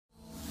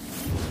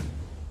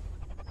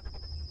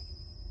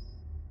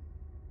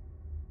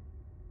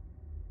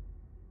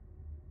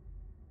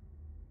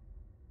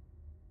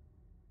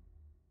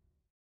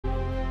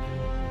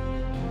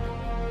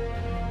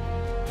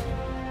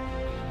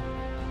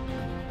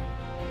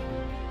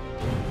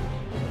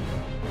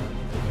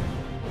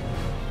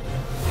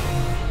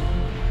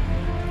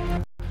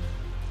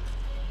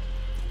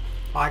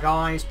Hi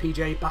guys,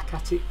 PJ back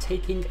at it,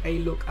 taking a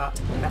look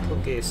at Metal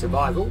Gear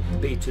Survival. The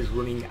beta's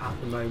running at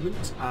the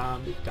moment,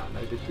 and we've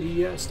downloaded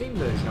the Steam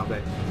version of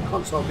it. The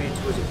console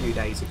beta was a few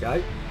days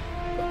ago.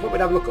 But thought we'd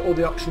have a look at all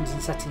the options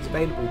and settings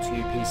available to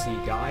you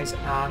PC guys,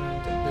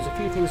 and there's a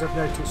few things I've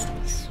noticed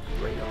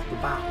straight off the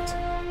bat.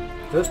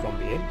 First one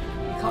being,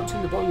 you can't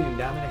turn the volume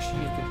down unless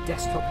you use the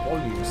desktop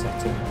volume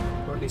setting,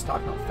 or at least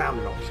I've not found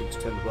an option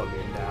to turn the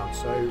volume down,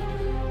 so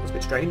it's a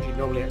bit strange. You'd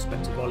normally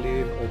expect a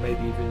volume or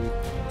maybe even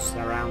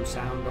surround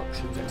sound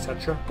options,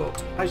 etc.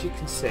 But as you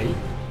can see,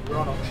 we're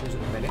on options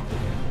at the minute.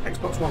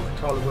 Xbox One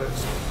controller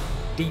works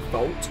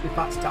default. In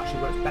fact, it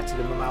actually works better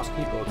than my mouse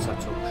keyboard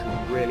setup, which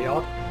is really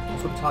odd.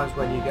 Sometimes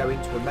when you go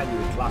into a menu,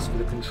 it will ask for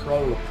the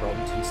controller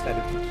prompt instead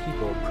of the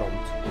keyboard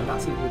prompt, and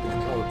that's even with the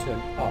controller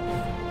turned off.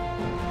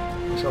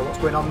 Not sure what's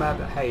going on there,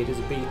 but hey, it is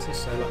a beta,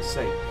 so let's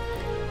see.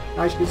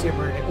 Now, as you can see,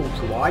 we're in it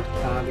ultra wide.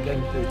 The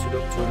game booted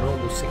up to a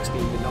normal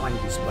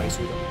 16:9 display,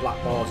 so we've got the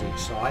black bars each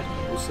side.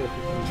 We'll see if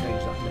we can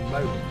change that in a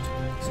moment.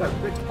 So,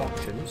 print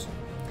options,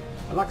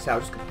 and like I said, I'll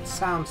just go to the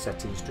sound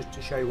settings just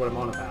to show you what I'm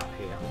on about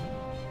here.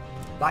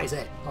 That is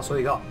it. That's all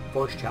you got.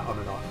 Voice chat on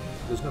and on.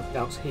 There's nothing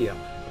else here.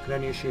 I can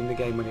only assume the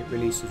game, when it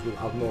releases, will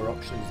have more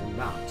options than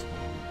that.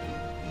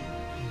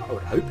 I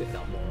would hope it'll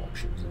have more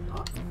options than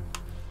that.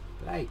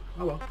 But hey,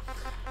 oh well.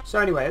 So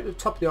anyway, at the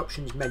top of the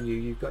options menu,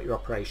 you've got your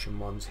operation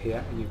ones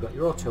here, and you've got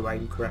your auto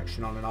aim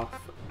correction on and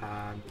off,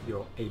 and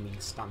your aiming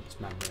stance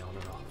memory on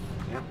and off.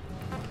 Yeah.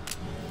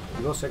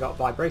 You've also got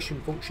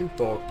vibration function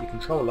for your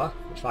controller,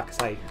 which, like I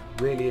say,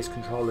 really is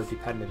controller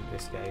dependent.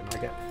 This game, I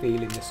get the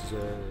feeling this is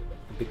a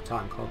big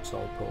time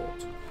console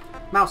port.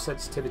 Mouse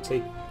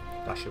sensitivity,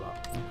 dash you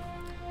up.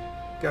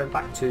 Going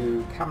back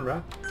to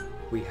camera,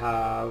 we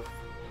have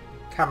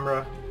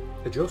camera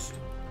adjust,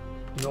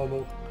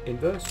 normal,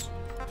 inverse.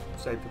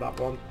 Same for that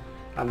one,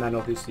 and then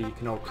obviously you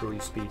can alter your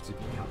speeds of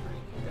your camera.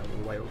 You can go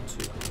all the way up to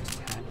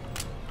 10.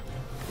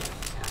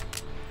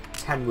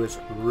 10 was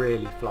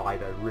really fly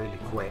though, really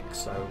quick,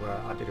 so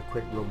I did a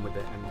quick run with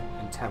it,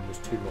 and 10 was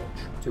too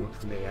much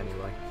for me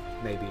anyway.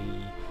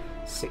 Maybe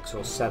 6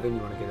 or 7, you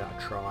want to give that a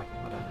try,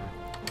 I don't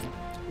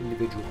know.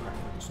 Individual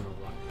preference and all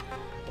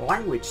that.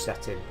 Language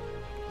setting,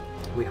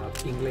 we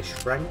have English,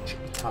 French,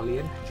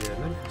 Italian,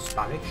 German,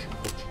 Spanish,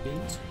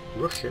 Portuguese,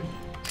 Russian,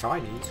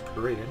 Chinese,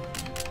 Korean,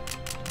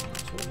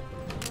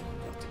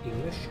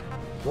 English.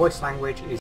 Voice language is